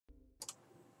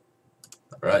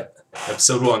Alright,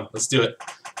 episode 1. Let's do it.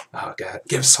 Oh god,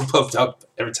 get so pumped up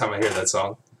every time I hear that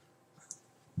song.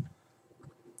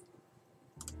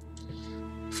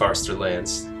 Forrester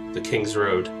Lands, the King's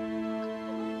Road.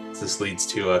 This leads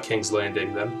to King's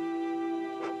Landing then.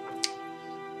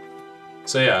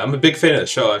 So yeah, I'm a big fan of the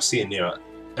show. I've seen,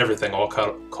 everything all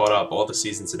caught up, all the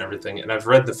seasons and everything, and I've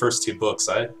read the first 2 books.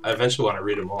 I eventually want to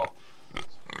read them all.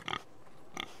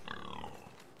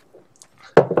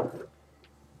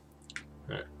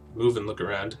 Alright, move and look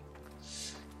around.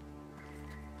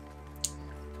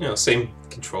 Same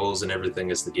controls and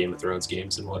everything as the Game of Thrones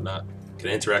games and whatnot. Can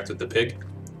I interact with the pig?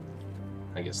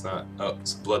 I guess not. Oh,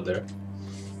 it's blood there.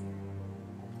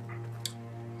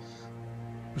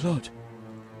 Blood.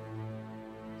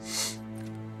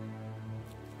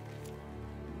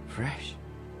 Fresh.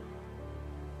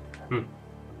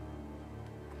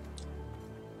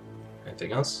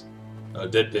 Anything else? Oh,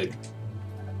 dead pig.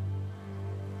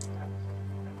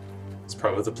 That's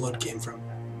probably where the blood came from.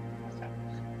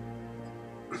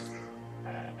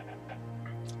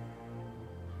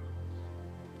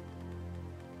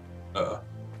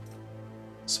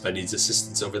 Somebody needs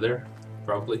assistance over there,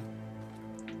 probably.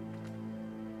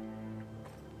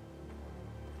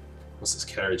 What's this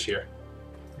carriage here?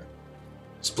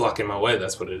 It's blocking my way,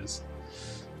 that's what it is.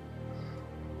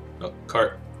 Oh,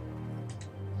 cart.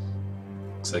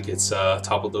 Looks like it's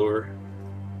toppled over.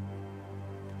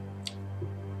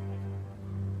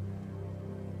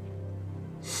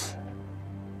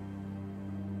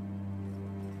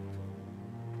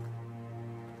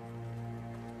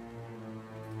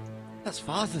 That's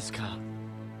Father's car.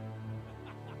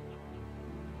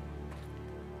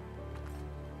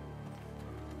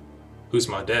 Who's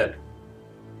my dad?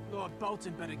 Lord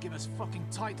Bolton better give us fucking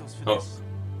titles for this.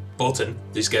 Bolton.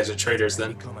 These guys are traitors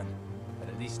then. Coming, but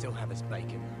at least still have his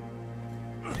bacon.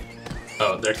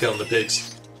 Oh, they're killing the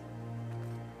pigs.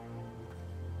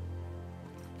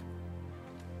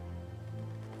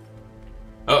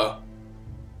 Uh-oh.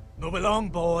 Move along,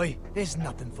 boy. There's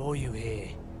nothing for you here.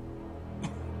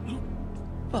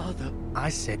 Father. I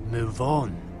said move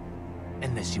on.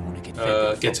 Unless you want to get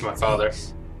fed with get to my fucking father.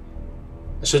 pigs.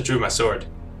 I should have drew my sword.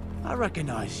 I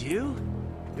recognize you.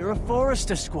 You're a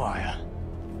Forrester squire.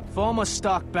 Former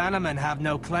Stark bannermen have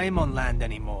no claim on land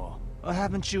anymore. Or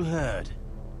haven't you heard?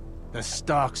 The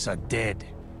Starks are dead.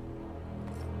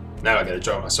 Now I gotta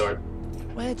draw my sword.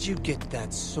 Where'd you get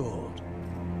that sword?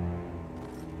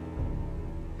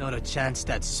 Not a chance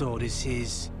that sword is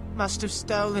his. Must have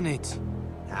stolen it.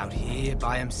 Out here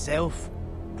by himself.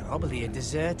 Probably a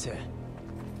deserter.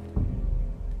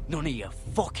 None of your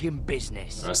fucking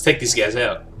business. Let's take these guys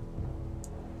out.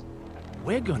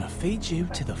 We're gonna feed you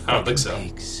to the I don't think fucking so.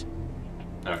 pigs.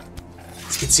 Alright.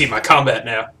 Let's concede my combat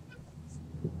now.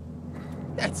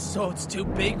 That sword's too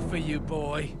big for you,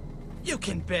 boy. You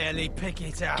can barely pick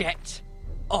it up. Get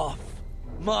off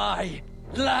my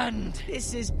land.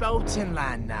 This is Bolton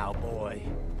land now, boy.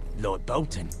 Lord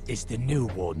Bolton is the new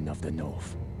Warden of the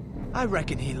North. I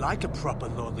reckon he'd like a proper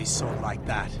lordly sword like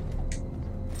that.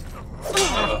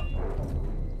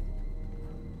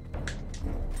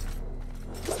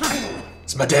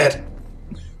 It's my dad.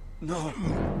 No.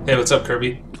 Hey, what's up,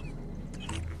 Kirby?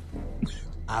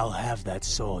 I'll have that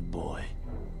sword, boy.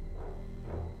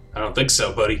 I don't think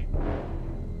so, buddy.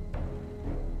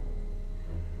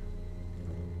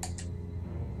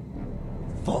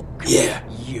 Fuck Yeah.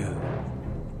 you.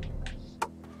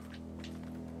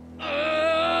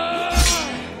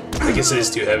 I guess it is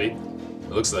too heavy.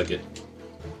 It looks like it.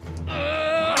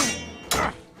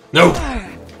 No!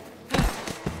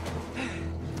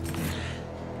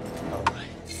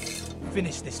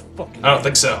 Finish this fucking. I don't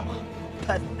think so.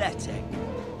 Pathetic.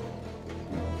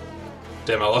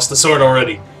 Damn, I lost the sword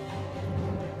already.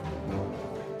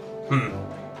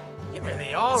 You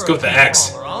really are. Let's go with the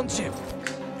axe. Farmer, aren't you?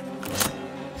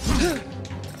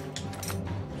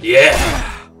 Yeah!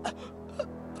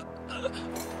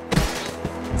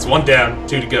 It's 1 down,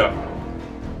 2 to go.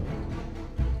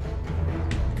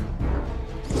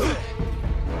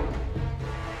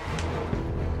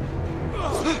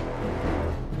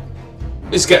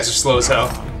 These guys are slow as hell.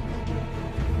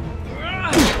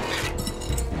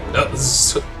 No,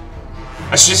 this is...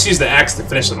 I should just use the axe to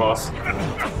finish them off.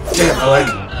 Damn, my leg.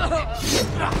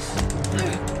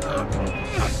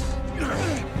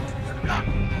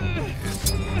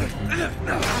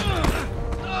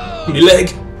 My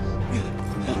leg.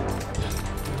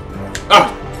 Ah!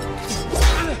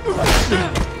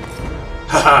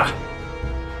 Haha!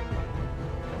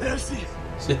 Mercy.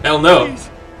 Hell no! Please.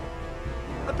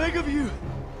 I beg of you.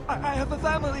 I have a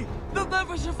family. They'll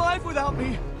never survive without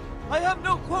me. I have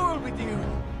no quarrel with you.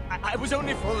 I was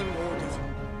only following orders.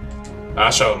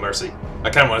 I'll show him mercy. I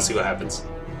kind of want to see what happens.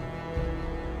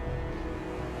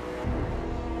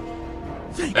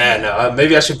 No,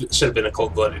 maybe I should have been a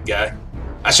cold-blooded guy.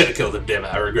 I should have killed him, damn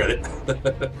it, I regret it.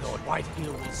 Lord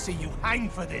Whitehill will see you hang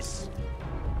for this.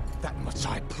 That much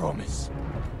I promise.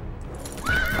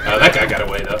 That guy got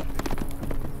away, though.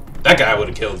 That guy I would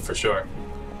have killed for sure.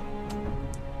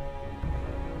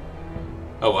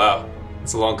 Oh, wow.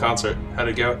 It's a long concert. How'd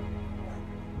it go?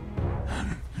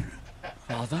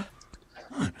 Father?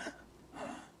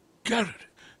 Garrett,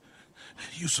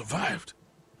 you survived.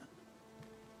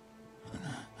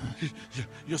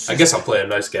 I guess I'll play a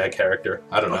nice guy character.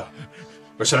 I don't know.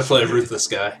 Or should I play a ruthless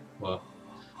guy? Well,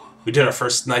 we did our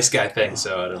first nice guy thing,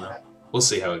 so I don't know. We'll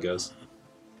see how it goes.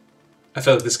 I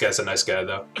feel like this guy's a nice guy,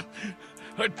 though.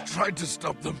 I tried to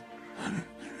stop them.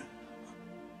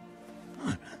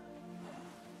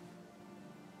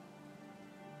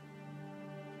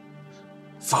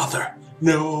 Father,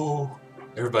 no!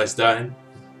 Everybody's dying.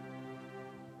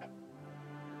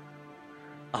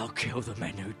 I'll kill the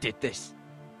men who did this.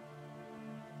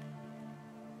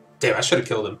 Damn, I should have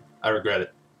killed him. I regret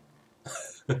it.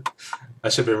 I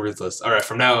should have been ruthless. Alright,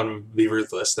 from now on, I'm going to be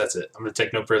ruthless. That's it. I'm going to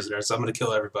take no prisoners. I'm going to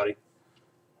kill everybody.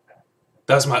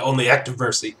 That was my only act of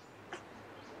mercy.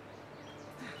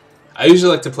 I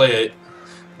usually like to play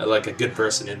like a good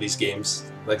person in these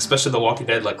games. Like, especially The Walking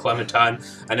Dead, like Clementine.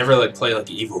 I never like play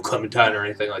like evil Clementine or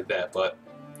anything like that, but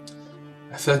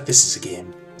I feel like this is a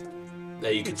game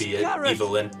that you could be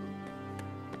evil in.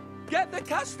 Get the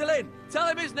Castellan! Tell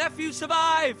him his nephew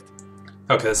survived!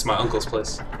 Okay, that's my uncle's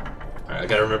place. Alright, I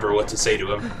gotta remember what to say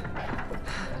to him.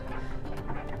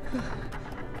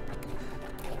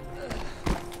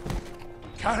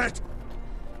 Garrett!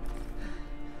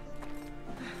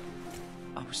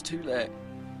 I was too late.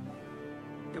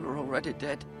 They were already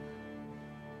dead.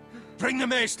 Bring the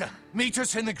maester. Meet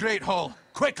us in the Great Hall.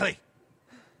 Quickly.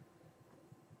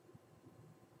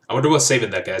 I wonder what saving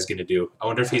that guy's gonna do. I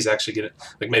wonder if he's actually gonna...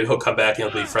 Like, maybe he'll come back and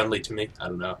he'll be friendly to me. I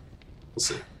don't know. We'll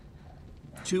see.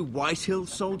 2 Whitehill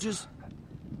soldiers?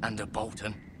 And a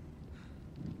Bolton.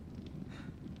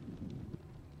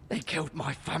 They killed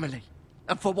my family.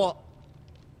 And for what?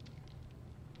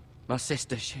 My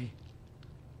sister,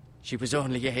 she was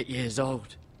only 8 years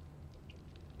old.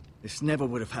 This never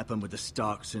would have happened with the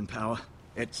Starks in power.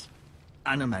 It's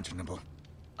unimaginable.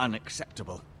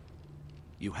 Unacceptable.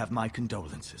 You have my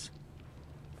condolences.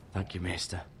 Thank you,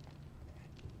 Maester.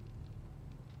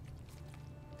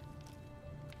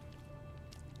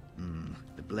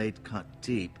 The blade cut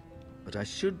deep, but I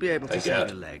should be able to save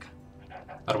your leg.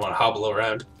 I don't want to hobble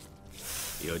around.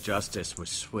 Your justice was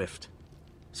swift.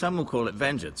 Some will call it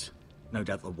vengeance. No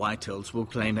doubt the Whitehills will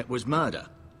claim it was murder.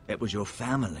 It was your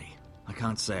family. I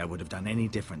can't say I would have done any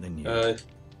different than you.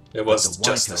 It was but the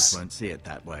justice. Whitehills won't see it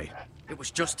that way. It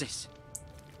was justice.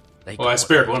 Well, I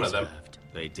spared one of them.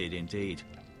 They did indeed.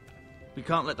 We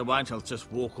can't let the Whitehills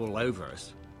just walk all over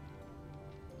us.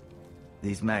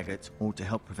 These maggots ought to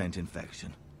help prevent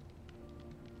infection.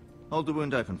 Hold the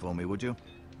wound open for me, would you?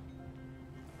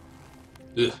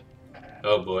 Ugh.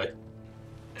 Oh boy.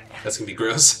 That's gonna be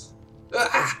gross.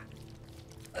 Ah!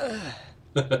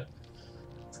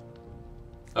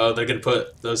 Oh, they're gonna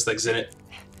put those things in it.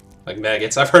 Like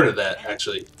maggots. I've heard of that,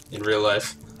 actually, in real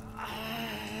life.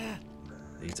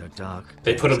 These are dark.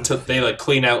 They put them to... They, like,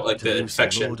 clean out, like, the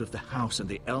infection. The lord of the house and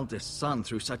the eldest son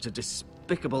through such a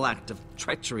despicable act of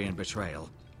treachery and betrayal.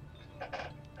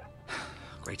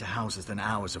 Greater houses than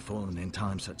ours have fallen in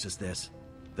times such as this.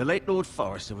 The late Lord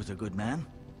Forrester was a good man.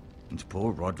 And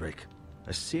poor Roderick.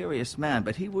 A serious man,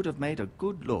 but he would have made a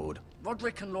good lord.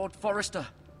 Roderick and Lord Forrester.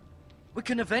 We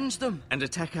can avenge them. And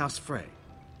attack House Frey.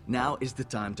 Now is the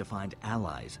time to find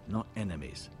allies, not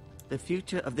enemies. The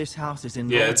future of this house is in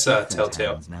Lord it's Griffith's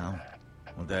Telltale hands now.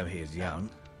 Although he is young,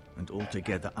 and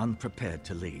altogether unprepared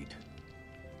to lead.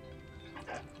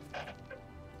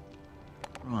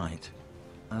 Right.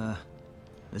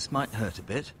 This might hurt a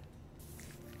bit.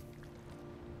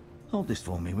 Hold this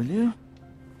for me, will you?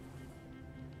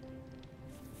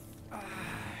 I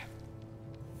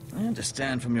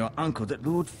understand from your uncle that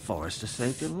Lord Forrester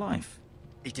saved your life.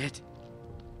 He did.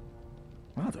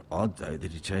 Rather odd, though, that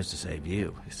he chose to save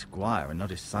you, his squire, and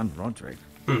not his son, Roderick.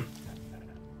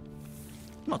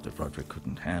 Not that Roderick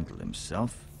couldn't handle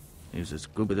himself. He was as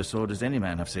good with a sword as any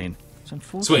man I've seen. It's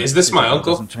unfortunate So wait, is this my that he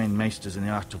uncle? doesn't train maesters in the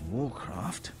art of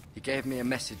warcraft. He gave me a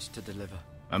message to deliver.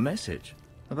 A message?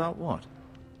 About what?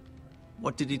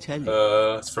 What did he tell you?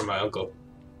 It's from my uncle.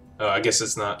 Oh, I guess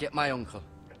it's not. Get my uncle.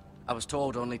 I was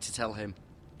told only to tell him.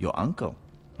 Your uncle?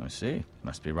 I see.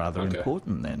 Must be rather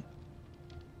important, then.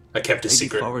 I kept a Lady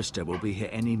secret. Forrester will be here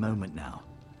any moment now.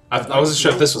 I wasn't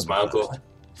sure if this was my uncle.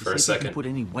 for a See if you second. can put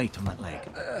any weight on that leg.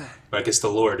 I guess the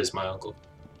Lord is my uncle.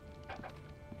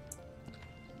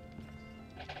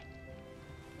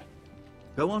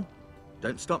 Go on.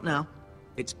 Don't stop now.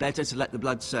 It's better to let the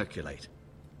blood circulate.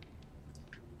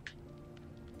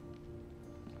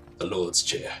 The Lord's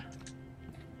chair.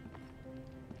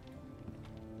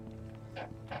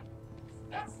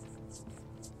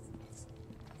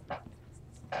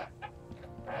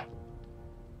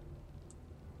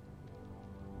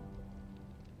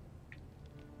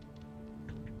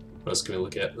 What else can we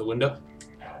look at? The window?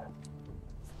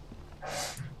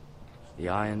 The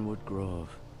Ironwood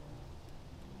Grove.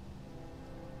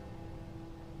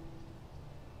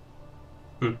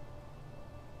 Can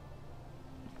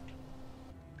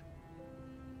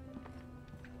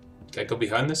I go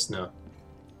behind this? No.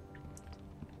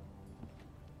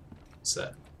 What's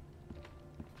that?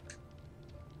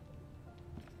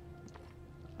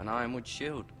 An Ironwood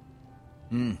shield.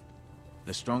 The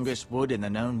strongest wood in the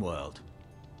known world.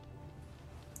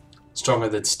 Stronger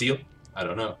than steel? I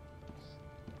don't know.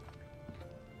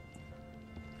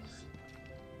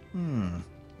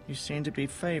 You seem to be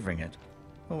favoring it.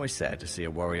 Always sad to see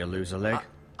a warrior lose a leg.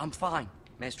 I'm fine,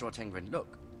 Maester Ortingrin.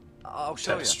 Look, I'll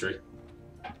show you. Tapestry.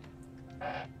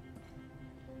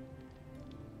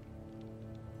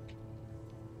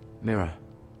 Mirror.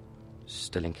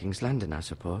 Still in King's Landing, I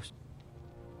suppose.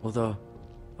 Although,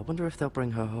 I wonder if they'll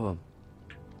bring her home.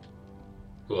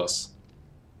 Who else?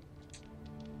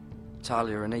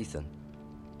 Talia and Ethan.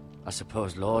 I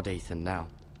suppose Lord Ethan now.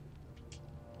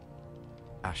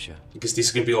 Asher. Because these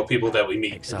are going to be all people that we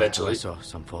meet eventually.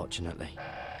 Us, unfortunately.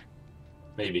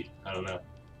 Maybe. I don't know.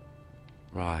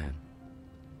 Ryan.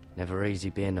 Never easy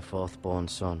being the fourth-born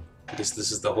son. Because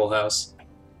this is the whole house.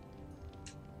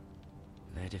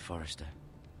 Lady Forrester.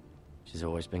 She's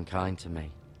always been kind to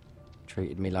me.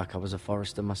 Treated me like I was a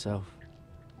Forrester myself.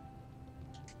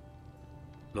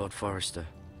 Lord Forrester.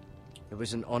 It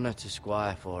was an honor to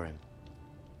squire for him.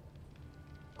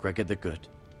 Gregor the Good.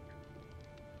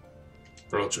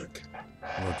 Roderick.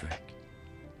 Roderick.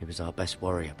 He was our best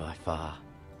warrior by far.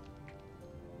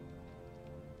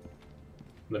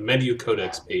 The menu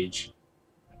codex page.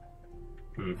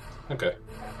 Okay.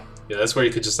 Yeah, that's where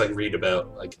you could just like read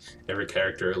about like every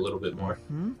character a little bit more.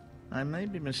 I may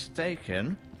be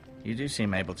mistaken. You do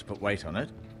seem able to put weight on it.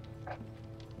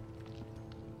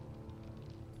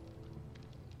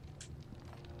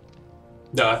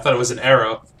 No, I thought it was an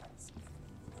arrow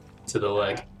to the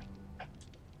leg.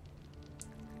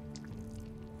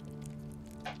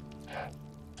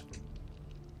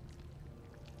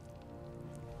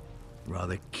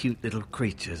 Rather cute little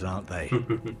creatures, aren't they?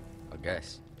 I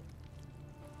guess.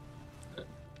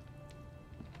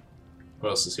 What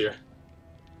else is here?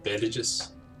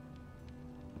 Bandages.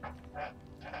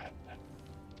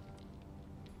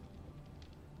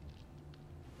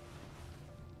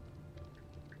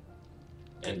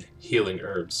 And healing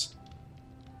herbs.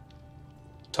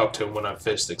 Talk to him when I'm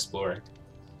finished exploring.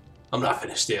 I'm not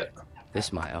finished yet.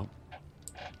 This might help.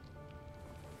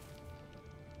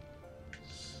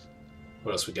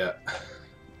 What else we got?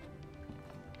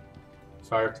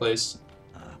 Fireplace.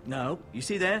 No, you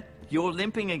see there? You're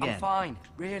limping again. I'm fine,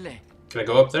 really. Can I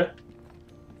go up there?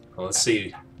 Well, let's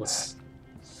see. Let's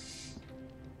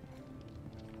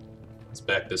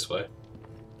back this way.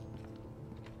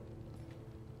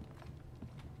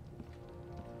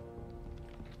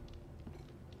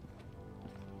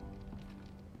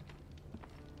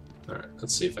 Alright,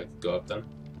 let's see if I can go up then.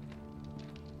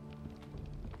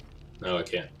 No, I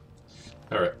can't.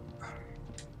 Alright.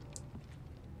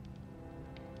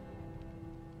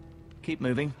 Keep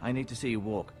moving. I need to see you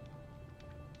walk.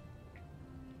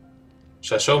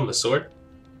 Should I show him the sword?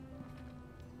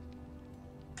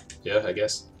 Yeah, I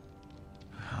guess.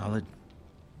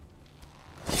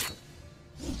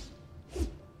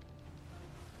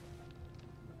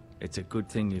 It's a good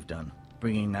thing you've done,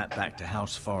 bringing that back to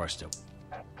House Forrester.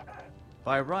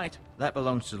 By right, that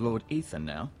belongs to Lord Ethan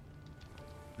now.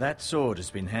 That sword has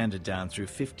been handed down through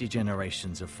 50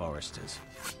 generations of Forresters.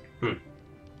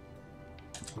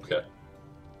 Okay.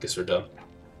 Guess we're done.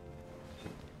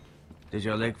 Did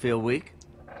your leg feel weak?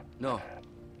 No.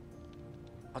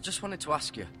 I just wanted to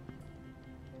ask you.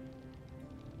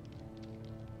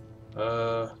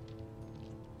 Who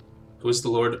is the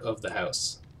Lord of the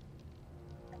House?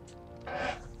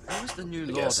 Who is the new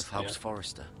Lord guess, of House yeah.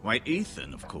 Forrester? Why,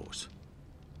 Ethan, of course.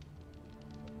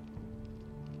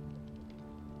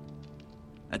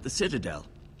 At the Citadel,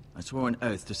 I swore an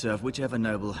oath to serve whichever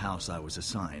noble house I was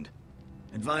assigned.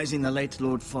 Advising the late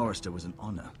Lord Forrester was an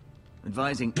honor.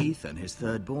 Advising Ethan, his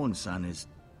third-born son, is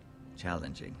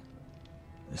challenging.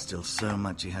 There's still so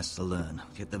much he has to learn,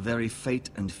 yet the very fate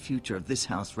and future of this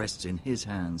house rests in his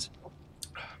hands.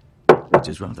 Which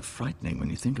is rather frightening when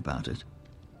you think about it.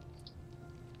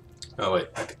 Oh wait,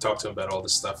 I could talk to him about all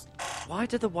this stuff. Why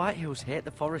do the Whitehills hate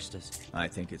the Foresters? I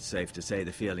think it's safe to say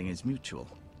the feeling is mutual.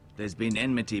 There's been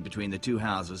enmity between the two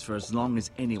houses for as long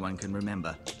as anyone can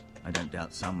remember. I don't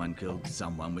doubt someone killed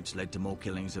someone, which led to more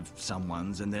killings of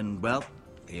someone's, and then, well,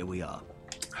 here we are.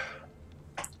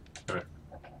 Alright.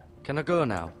 Can I go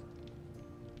now?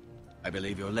 I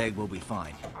believe your leg will be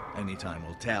fine. Only time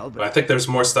will tell, But I but think there's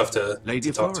more stuff to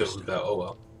Lady talk to him Forrester. about. Oh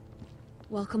well.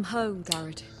 Welcome home,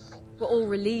 Garrett. We're all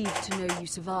relieved to know you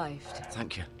survived.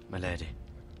 Thank you, my lady.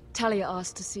 Talia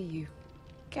asked to see you.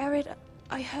 Garrett,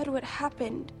 I heard what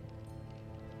happened.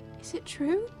 Is it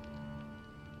true?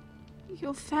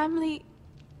 Your family...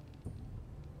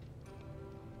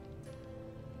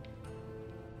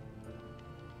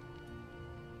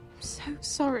 I'm so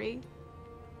sorry.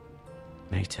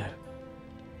 Me too.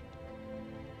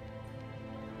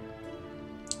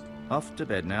 off to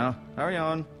bed now. Hurry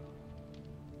on.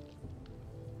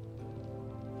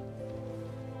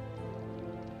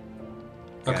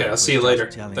 Okay, I'll see you later.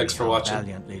 Thanks for watching.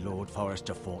 Valiantly Lord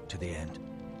Forrester fought to the end,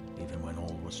 even when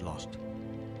all was lost.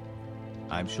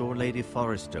 I'm sure Lady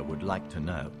Forrester would like to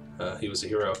know. He was a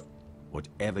hero.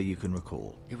 Whatever you can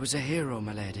recall. He was a hero,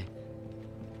 my lady.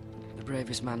 The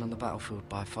bravest man on the battlefield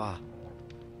by far.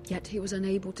 Yet he was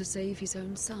unable to save his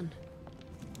own son.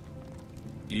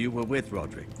 You were with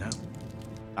Roderick, no?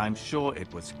 I'm sure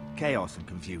it was chaos and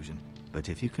confusion. But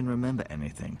if you can remember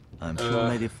anything, I'm sure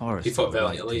Lady Forrester He fought would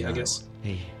like to valiantly, I know. guess.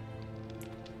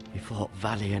 He fought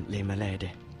valiantly, my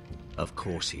lady. Of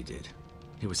course he did.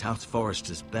 He was House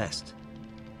Forrester's best.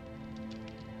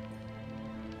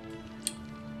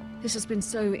 This has been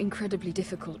so incredibly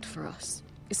difficult for us,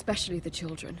 especially the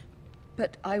children.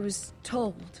 But I was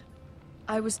told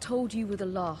you were the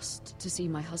last to see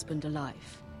my husband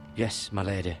alive. Yes, my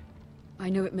lady. I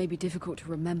know it may be difficult to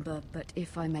remember, but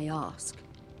if I may ask,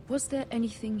 was there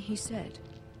anything he said?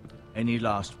 Any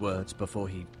last words before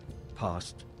he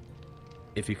passed?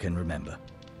 If you can remember.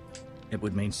 It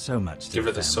would mean so much to Give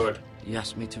her the the family. sword. He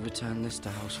asked me to return this to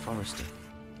House Forrester.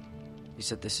 He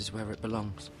said this is where it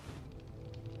belongs.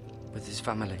 With his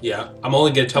family. Yeah, I'm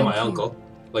only gonna tell Thank my you. uncle.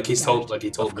 Like he told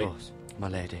Of me. course, my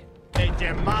lady. It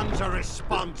demands a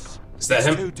response. Is that It's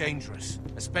him? too dangerous,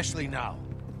 especially now.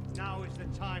 Now is the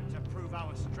time to prove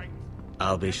our strength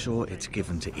I'll be sure it's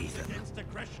given to Ethan. against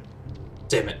aggression.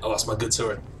 Damn it, I lost my good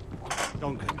sword.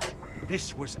 Duncan,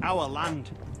 this was our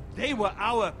land. They were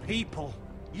our people.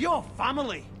 Your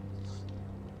family.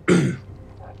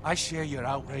 I share your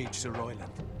outrage, Sir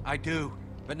Royland. I do.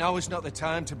 But now is not the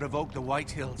time to provoke the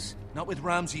Whitehills. Not with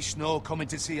Ramsay Snow coming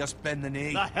to see us bend the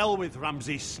knee. The hell with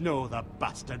Ramsay Snow, the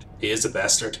bastard. He is a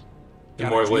bastard. In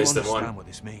Garrett, more you ways than understand one. what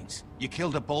this means. You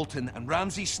killed a Bolton, and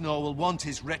Ramsay Snow will want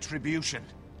his retribution.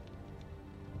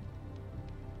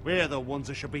 We're the ones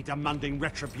that should be demanding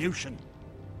retribution.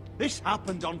 This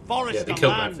happened on Forest Yeah, they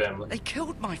killed my land. family. They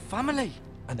killed my family!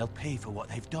 And they'll pay for what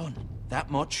they've done.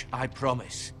 That much I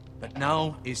promise. But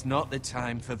now is not the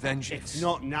time for vengeance. If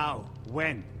not now,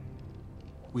 when?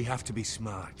 We have to be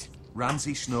smart.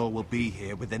 Ramsay Snow will be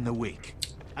here within the week.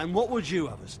 And what would you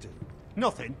have us do?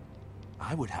 Nothing.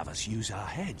 I would have us use our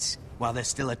heads, while they're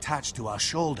still attached to our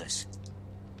shoulders.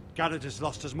 Garrett has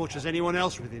lost as much as anyone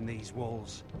else within these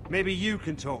walls. Maybe you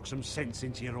can talk some sense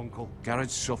into your uncle.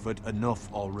 Garrett's suffered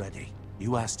enough already.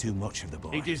 You ask too much of the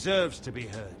boy. He deserves to be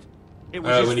heard. It we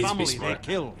was need his to be family they smart.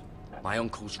 killed. My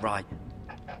uncle's right.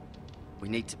 We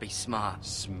need to be smart.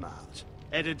 Smart.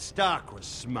 Eddard Stark was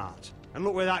smart. And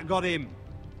look where that got him.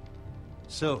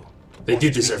 So, They what's do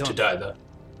to be deserve to done? die, though.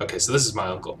 Okay, so this is my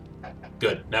uncle.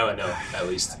 Good, now I know, at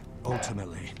least.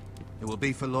 Ultimately, it will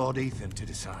be for Lord Ethan to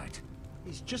decide.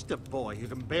 He's just a boy who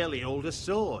can barely hold a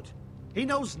sword. He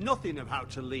knows nothing of how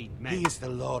to lead men. He is the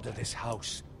lord of this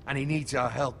house, and he needs our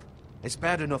help. It's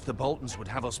bad enough the Boltons would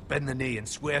have us bend the knee and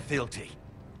swear fealty.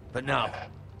 But now,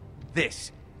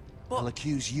 this. I'll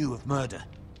accuse you of murder,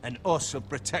 and us of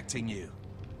protecting you.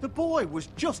 The boy was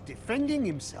just defending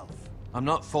himself. I'm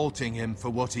not faulting him for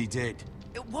what he did.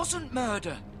 It wasn't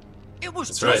murder. It was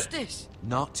That's right. justice.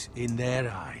 Not in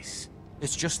their eyes.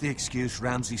 It's just the excuse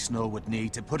Ramsay Snow would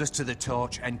need to put us to the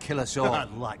torch and kill us all. I'd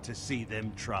like to see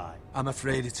them try. I'm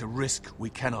afraid it's a risk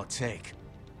we cannot take,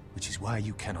 which is why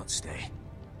you cannot stay.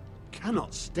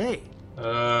 Cannot stay.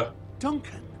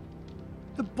 Duncan,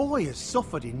 the boy has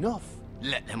suffered enough.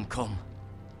 Let them come.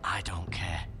 I don't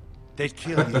care. They'd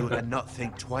kill you and not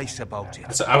think twice about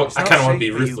it. So I It's kind not of want to safe be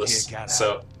for you ruthless, here, Garrett.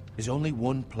 so... There's only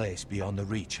one place beyond the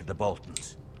reach of the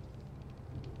Boltons.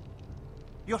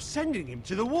 You're sending him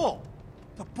to the wall.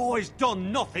 The boy's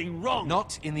done nothing wrong.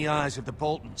 Not in the eyes of the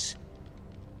Boltons.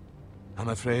 I'm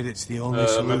afraid it's the only My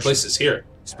solution. place is here.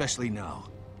 Especially now,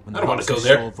 when I the don't want house to go is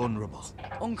there. so vulnerable.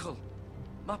 Uncle,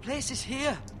 my place is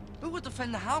here. Who would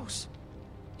defend the house?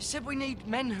 You said we need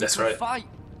men who That's can right. fight.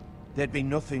 There'd be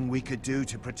nothing we could do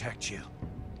to protect you.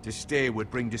 To stay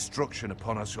would bring destruction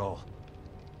upon us all.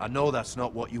 I know that's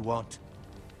not what you want.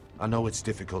 I know it's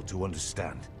difficult to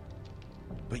understand.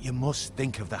 But you must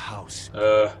think of the house.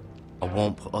 I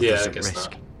won't put others Yeah, I at guess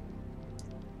risk. not.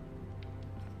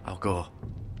 I'll go.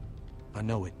 I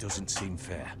know it doesn't seem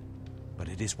fair, but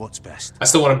it is what's best. I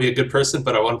still want to be a good person,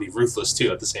 but I want to be ruthless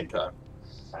too at the same time.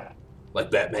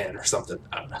 Like Batman or something.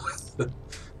 I don't know.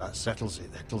 That settles it,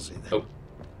 Oh.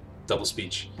 Double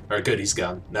speech. Alright, good, he's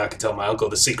gone. Now I can tell my uncle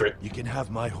the secret. You can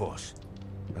have my horse,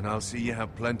 and I'll see you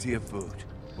have plenty of food.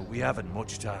 But we haven't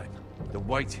much time. The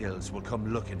White Hills will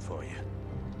come looking for you.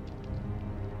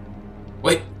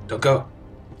 Wait, don't go.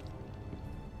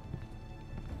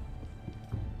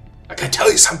 I gotta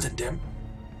tell you something, Dim.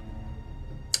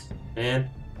 Man,